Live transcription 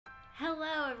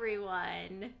Hello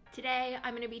everyone! Today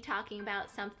I'm going to be talking about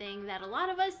something that a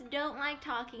lot of us don't like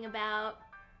talking about,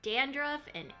 dandruff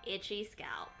and itchy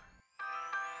scalp.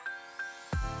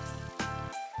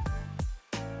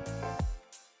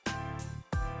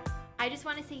 I just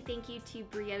want to say thank you to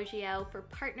Briogeo for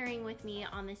partnering with me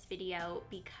on this video,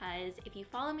 because if you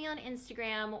follow me on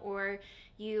Instagram or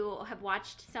you have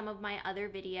watched some of my other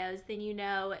videos, then you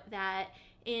know that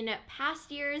in past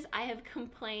years I have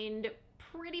complained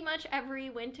pretty much every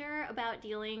winter about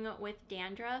dealing with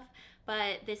dandruff,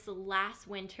 but this last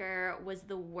winter was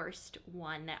the worst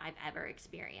one that I've ever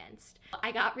experienced.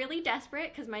 I got really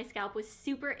desperate because my scalp was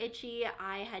super itchy.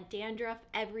 I had dandruff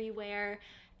everywhere.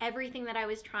 Everything that I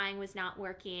was trying was not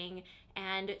working,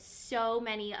 and so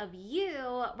many of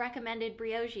you recommended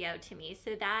Briogeo to me.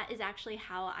 So that is actually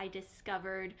how I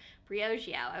discovered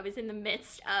Briogeo. I was in the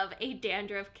midst of a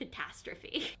dandruff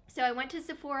catastrophe. So I went to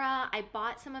Sephora, I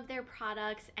bought some of their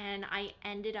products, and I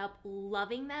ended up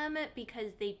loving them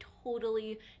because they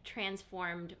totally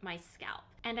transformed my scalp.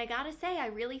 And I gotta say, I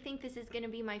really think this is gonna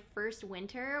be my first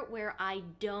winter where I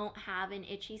don't have an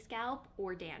itchy scalp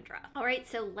or dandruff. All right,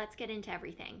 so let's get into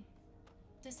everything.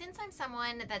 So since I'm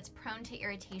someone that's prone to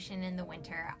irritation in the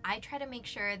winter, I try to make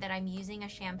sure that I'm using a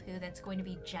shampoo that's going to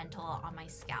be gentle on my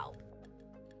scalp.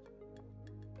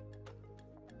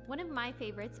 One of my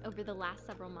favorites over the last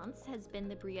several months has been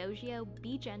the Briogeo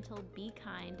Be Gentle, Be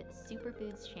Kind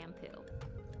Superfoods shampoo.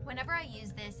 Whenever I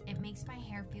use this, it makes my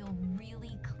hair feel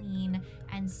really clean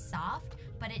and soft,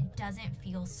 but it doesn't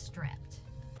feel stripped.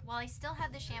 While I still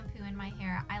have the shampoo in my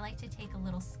hair, I like to take a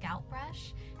little scalp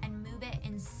brush and move it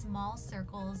in small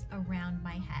circles around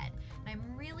my head. And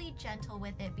I'm really gentle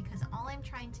with it because all I'm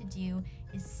trying to do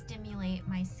is stimulate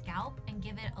my scalp and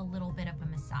give it a little bit of a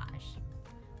massage.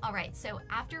 All right, so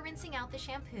after rinsing out the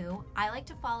shampoo, I like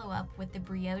to follow up with the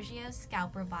Briogeo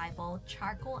Scalp Revival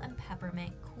Charcoal and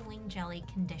Peppermint Cooling Jelly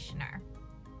Conditioner.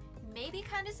 You may be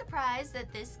kind of surprised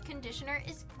that this conditioner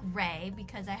is gray,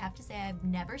 because I have to say I've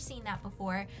never seen that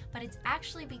before, but it's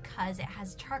actually because it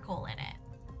has charcoal in it.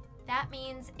 That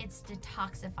means it's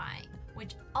detoxifying,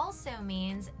 which also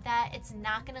means that it's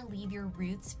not gonna leave your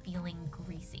roots feeling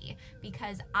greasy,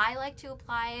 because I like to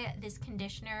apply this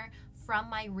conditioner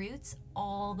from my roots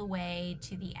all the way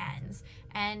to the ends.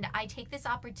 And I take this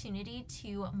opportunity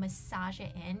to massage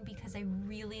it in because I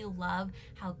really love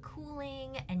how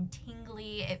cooling and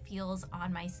tingly it feels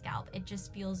on my scalp. It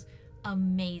just feels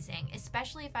amazing,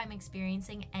 especially if I'm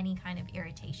experiencing any kind of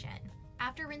irritation.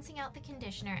 After rinsing out the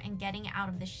conditioner and getting out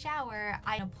of the shower,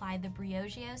 I apply the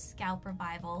Briogeo Scalp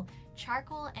Revival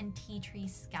Charcoal and Tea Tree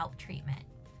Scalp Treatment.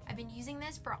 I've been using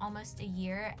this for almost a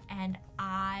year and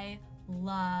I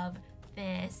love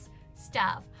this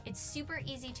stuff. It's super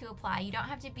easy to apply. You don't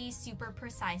have to be super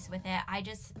precise with it. I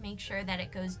just make sure that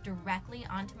it goes directly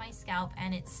onto my scalp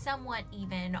and it's somewhat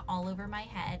even all over my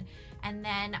head. And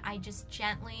then I just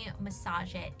gently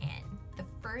massage it in. The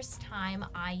first time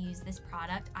I used this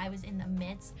product, I was in the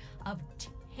midst of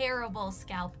terrible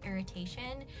scalp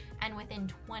irritation, and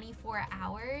within 24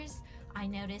 hours, I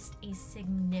noticed a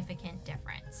significant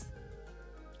difference.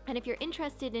 And if you're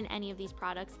interested in any of these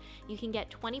products, you can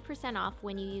get 20% off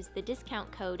when you use the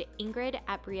discount code Ingrid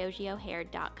at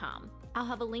briogeohair.com. I'll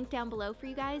have a link down below for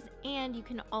you guys, and you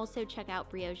can also check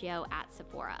out Briogeo at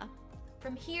Sephora.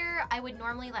 From here, I would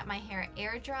normally let my hair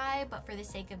air dry, but for the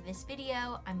sake of this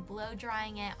video, I'm blow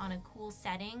drying it on a cool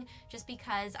setting just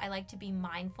because I like to be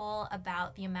mindful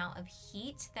about the amount of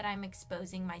heat that I'm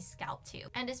exposing my scalp to.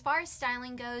 And as far as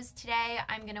styling goes, today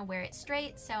I'm gonna wear it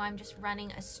straight, so I'm just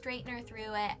running a straightener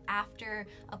through it after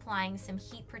applying some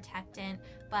heat protectant.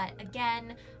 But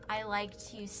again, I like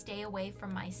to stay away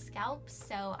from my scalp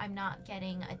so I'm not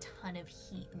getting a ton of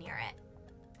heat near it.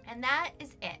 And that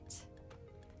is it.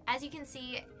 As you can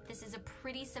see, this is a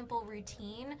pretty simple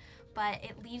routine, but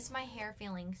it leaves my hair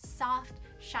feeling soft,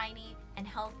 shiny, and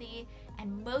healthy,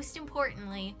 and most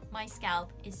importantly, my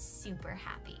scalp is super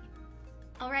happy.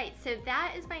 All right, so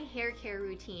that is my hair care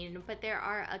routine, but there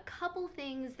are a couple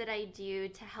things that I do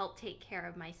to help take care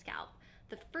of my scalp.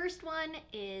 The first one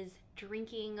is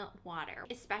drinking water.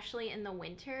 Especially in the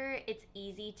winter, it's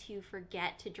easy to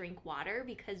forget to drink water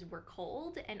because we're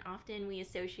cold, and often we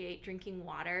associate drinking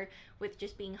water with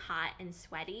just being hot and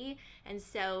sweaty. And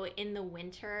so in the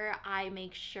winter, I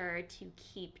make sure to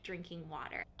keep drinking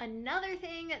water. Another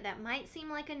thing that might seem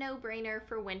like a no-brainer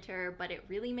for winter, but it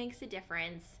really makes a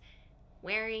difference: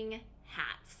 wearing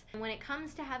hats. And when it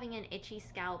comes to having an itchy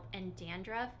scalp and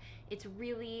dandruff, it's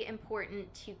really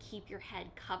important to keep your head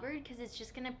covered because it's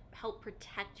just gonna help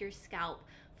protect your scalp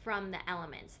from the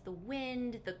elements, the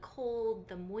wind, the cold,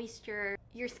 the moisture.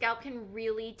 Your scalp can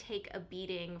really take a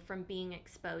beating from being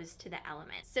exposed to the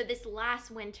elements. So this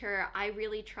last winter, I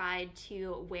really tried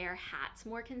to wear hats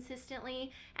more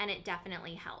consistently, and it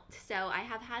definitely helped. So I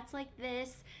have hats like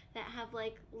this that have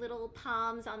like little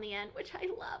palms on the end, which I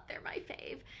love, they're my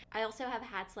fave. I also have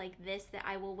hats like this that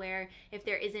I will wear if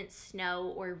there isn't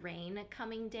snow or rain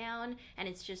coming down and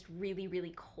it's just really,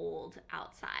 really cold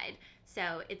outside.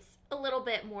 So it's a little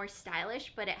bit more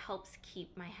stylish, but it helps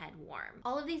keep my head warm.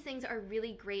 All of these things are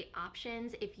really great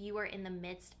options if you are in the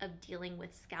midst of dealing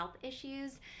with scalp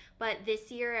issues. But this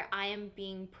year I am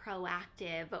being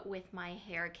proactive with my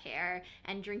hair care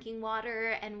and drinking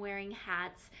water and wearing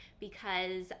hats,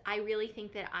 because I really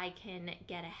think that I can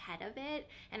get ahead of it,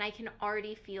 and I can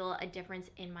already feel a difference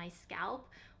in my scalp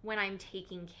when I'm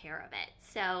taking care of it.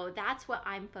 So that's what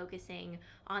I'm focusing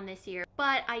on this year.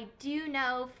 But I do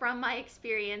know from my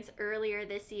experience earlier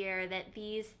this year that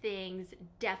these things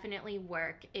definitely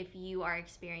work if you are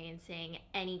experiencing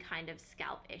any kind of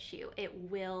scalp issue. It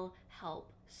will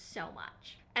help so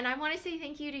much. And I want to say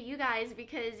thank you to you guys,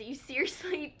 because you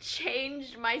seriously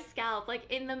changed my scalp.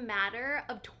 Like in the matter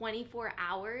of 24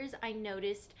 hours, I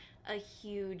noticed a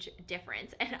huge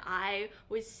difference, and I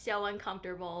was so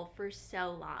uncomfortable for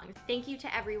so long. Thank you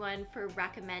to everyone for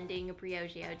recommending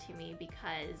Briogeo to me,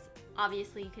 because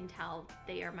obviously you can tell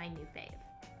they are my new fave.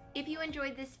 If you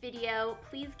enjoyed this video,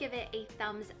 please give it a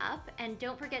thumbs up, and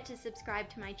don't forget to subscribe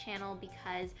to my channel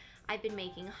because I've been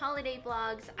making holiday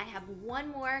vlogs. I have one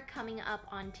more coming up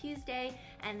on Tuesday,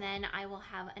 and then I will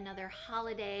have another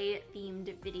holiday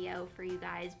themed video for you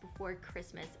guys before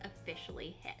Christmas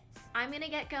officially hits. I'm gonna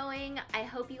get going. I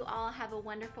hope you all have a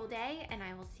wonderful day, and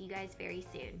I will see you guys very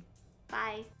soon.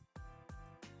 Bye.